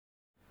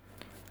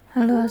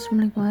Halo,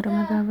 assalamualaikum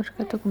warahmatullahi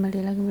wabarakatuh. Kembali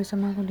lagi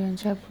bersama aku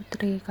Diansyah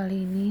Putri.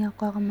 Kali ini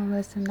aku akan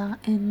membahas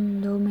tentang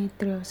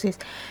endometriosis.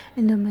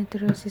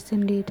 Endometriosis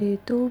sendiri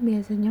itu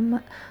biasanya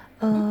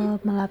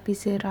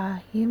melapisi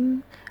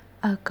rahim,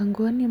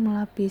 gangguan yang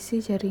melapisi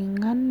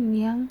jaringan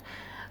yang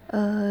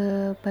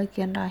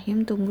bagian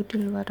rahim tumbuh di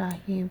luar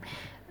rahim.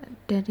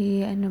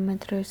 Dari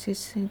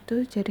endometriosis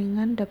itu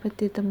jaringan dapat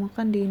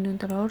ditemukan di indung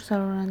telur,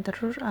 saluran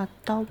telur,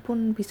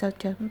 ataupun bisa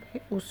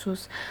sampai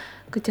usus.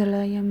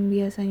 Gejala yang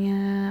biasanya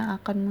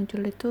akan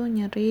muncul itu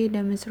nyeri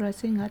dan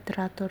menstruasi nggak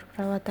teratur.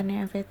 Perawatan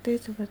yang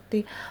efektif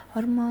seperti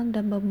hormon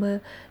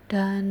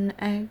dan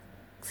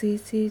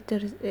eksisi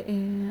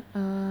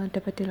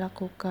dapat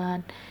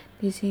dilakukan.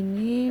 Di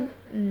sini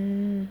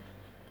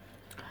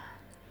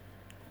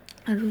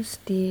harus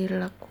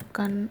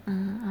dilakukan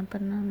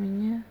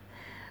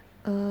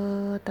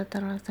tata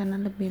laksana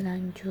lebih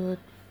lanjut.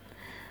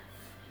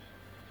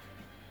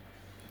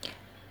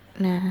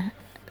 Nah,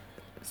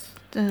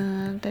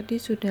 tadi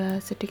sudah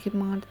sedikit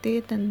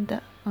mengerti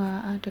tentang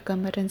ada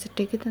gambaran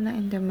sedikit tentang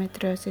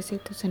endometriosis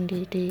itu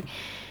sendiri.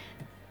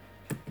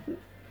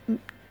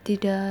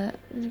 Tidak,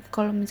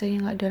 kalau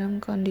misalnya nggak dalam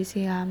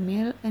kondisi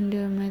hamil,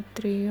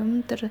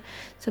 endometrium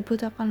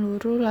tersebut akan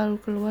luruh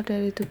lalu keluar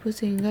dari tubuh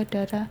sehingga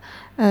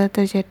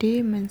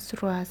terjadi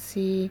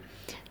menstruasi.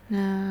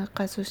 Nah,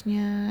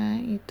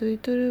 kasusnya itu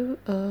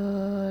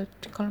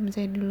kalau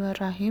misalnya di luar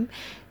rahim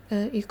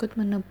ikut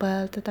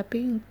menebal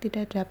tetapi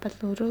tidak dapat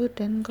luruh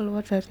dan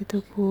keluar dari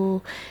tubuh.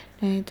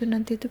 Nah, itu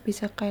nanti itu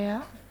bisa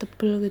kayak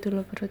tebel gitu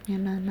loh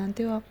perutnya. Nah,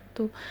 nanti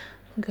waktu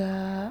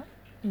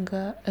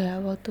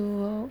waktu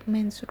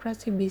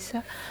menstruasi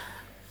bisa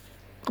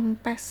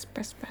kempes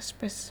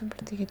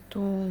seperti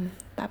itu,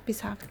 tapi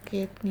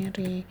sakit,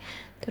 nyeri.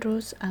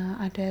 Terus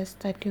ada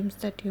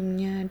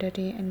stadiumnya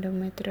dari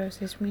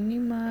endometriosis: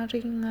 minimal,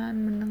 ringan,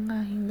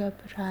 menengah, hingga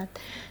berat.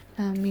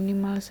 Nah,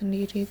 minimal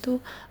sendiri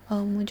itu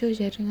muncul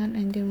jaringan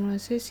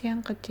endometriosis yang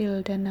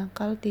kecil dan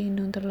dangkal di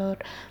indung telur.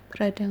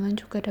 Peradangan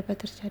juga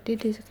dapat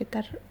terjadi di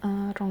sekitar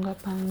rongga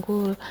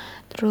panggul.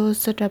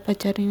 Terus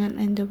terdapat jaringan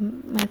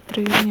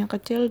endometrium yang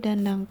kecil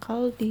dan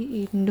dangkal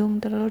di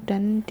indung telur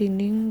dan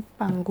dinding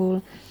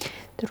panggul.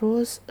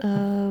 Terus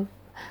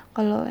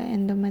kalau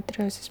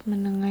endometriosis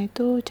menengah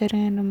itu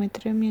jaringan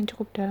endometrium yang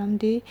cukup dalam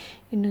di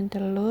indung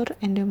telur.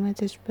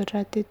 Endometriosis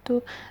berat itu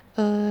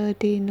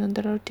di indung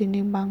telur,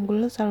 dinding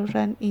panggul,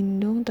 saluran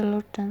indung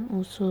telur, dan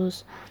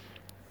usus.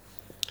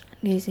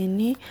 Di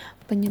sini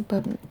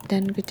penyebab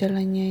dan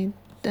gejalanya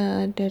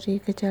dari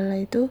gejala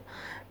itu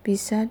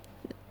bisa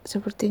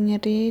seperti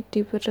nyeri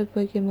di perut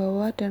bagian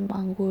bawah dan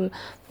panggul,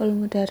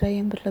 volume darah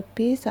yang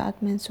berlebih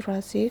saat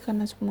menstruasi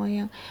karena semua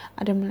yang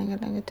ada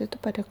melengket-lengket itu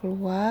pada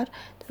keluar,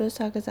 terus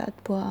sakit saat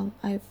buang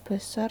air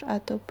besar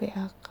atau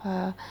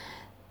PAK.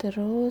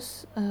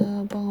 Terus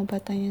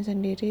pengobatannya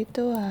sendiri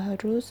itu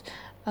harus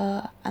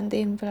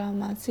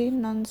antiinflamasi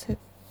non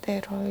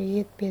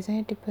steroid,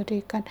 biasanya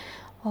diberikan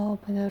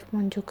obat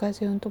hormon juga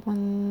sih untuk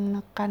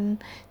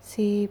menekan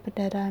si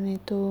perdarahan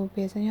itu,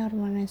 biasanya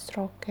hormon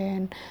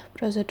estrogen.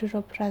 Prosedur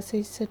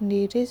operasi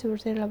sendiri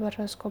seperti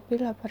laparoskopi,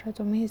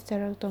 laparotomi,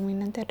 histerektomi,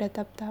 nanti ada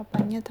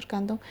tahap-tahapannya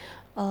tergantung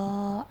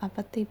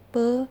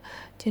tipe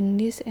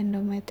jenis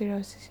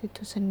endometriosis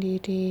itu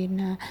sendiri.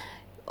 Nah,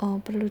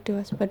 perlu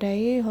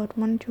diwaspadai,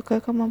 hormon juga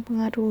akan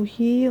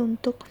mempengaruhi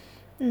untuk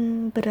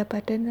berat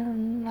badan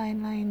dan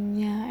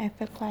lain-lainnya,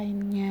 efek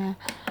lainnya.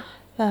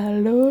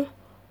 Lalu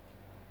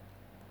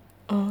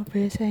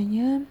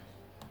biasanya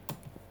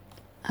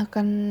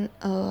akan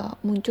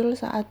muncul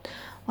saat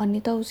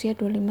wanita usia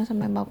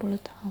 25-40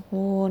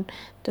 tahun,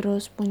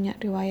 terus punya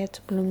riwayat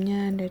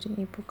sebelumnya dari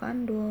ibu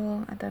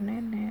kandung atau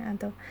nenek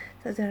atau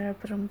saudara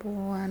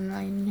perempuan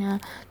lainnya,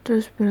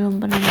 terus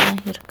belum pernah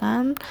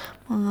melahirkan,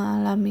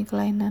 mengalami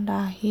kelainan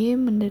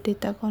rahim,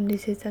 menderita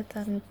kondisi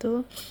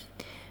tertentu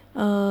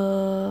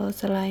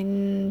selain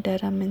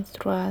darah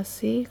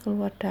menstruasi,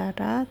 keluar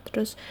darah,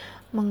 terus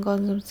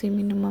mengkonsumsi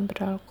minuman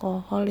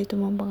beralkohol itu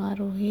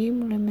mempengaruhi,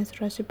 mulai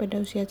menstruasi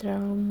pada usia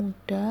terlalu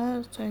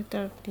muda, saya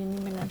dini,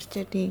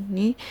 menarjah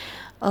dini,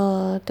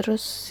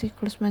 terus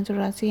siklus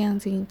menstruasi yang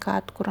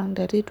singkat kurang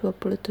dari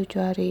 27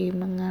 hari,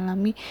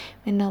 mengalami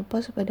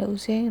menopause pada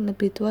usia yang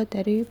lebih tua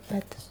dari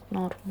batas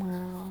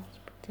normal,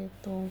 seperti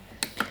itu.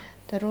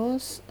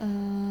 Terus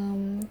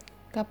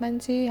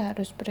kapan sih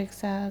harus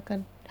periksa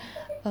ke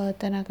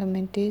tenaga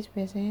medis?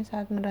 Biasanya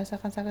saat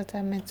merasakan sakit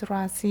saat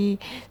menstruasi,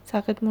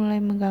 sakit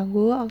mulai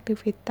mengganggu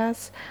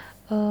aktivitas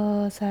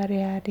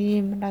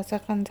sehari-hari,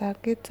 merasakan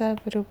sakit saat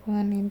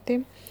berhubungan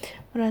intim,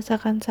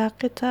 merasakan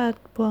sakit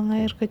saat buang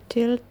air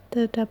kecil,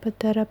 terdapat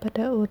darah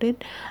pada urin,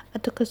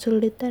 atau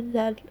kesulitan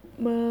saat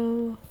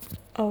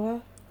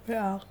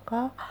PAK,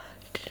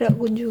 tidak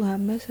kunjung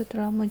hamil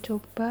setelah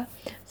mencoba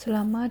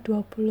selama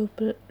 12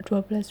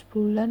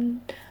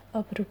 bulan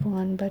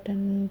berhubungan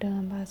badan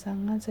dengan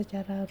pasangan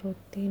secara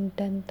rutin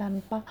dan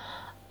tanpa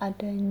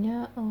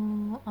adanya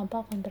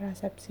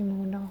kontrasepsi,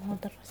 menggunakan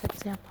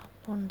kontrasepsi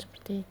apapun,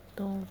 seperti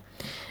itu.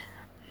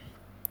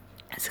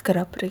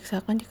 segera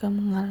periksakan jika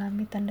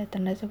mengalami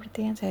tanda-tanda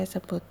seperti yang saya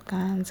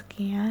sebutkan.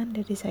 Sekian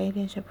dari saya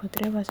Diansyah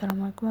Putri.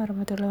 Wassalamualaikum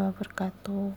warahmatullahi wabarakatuh.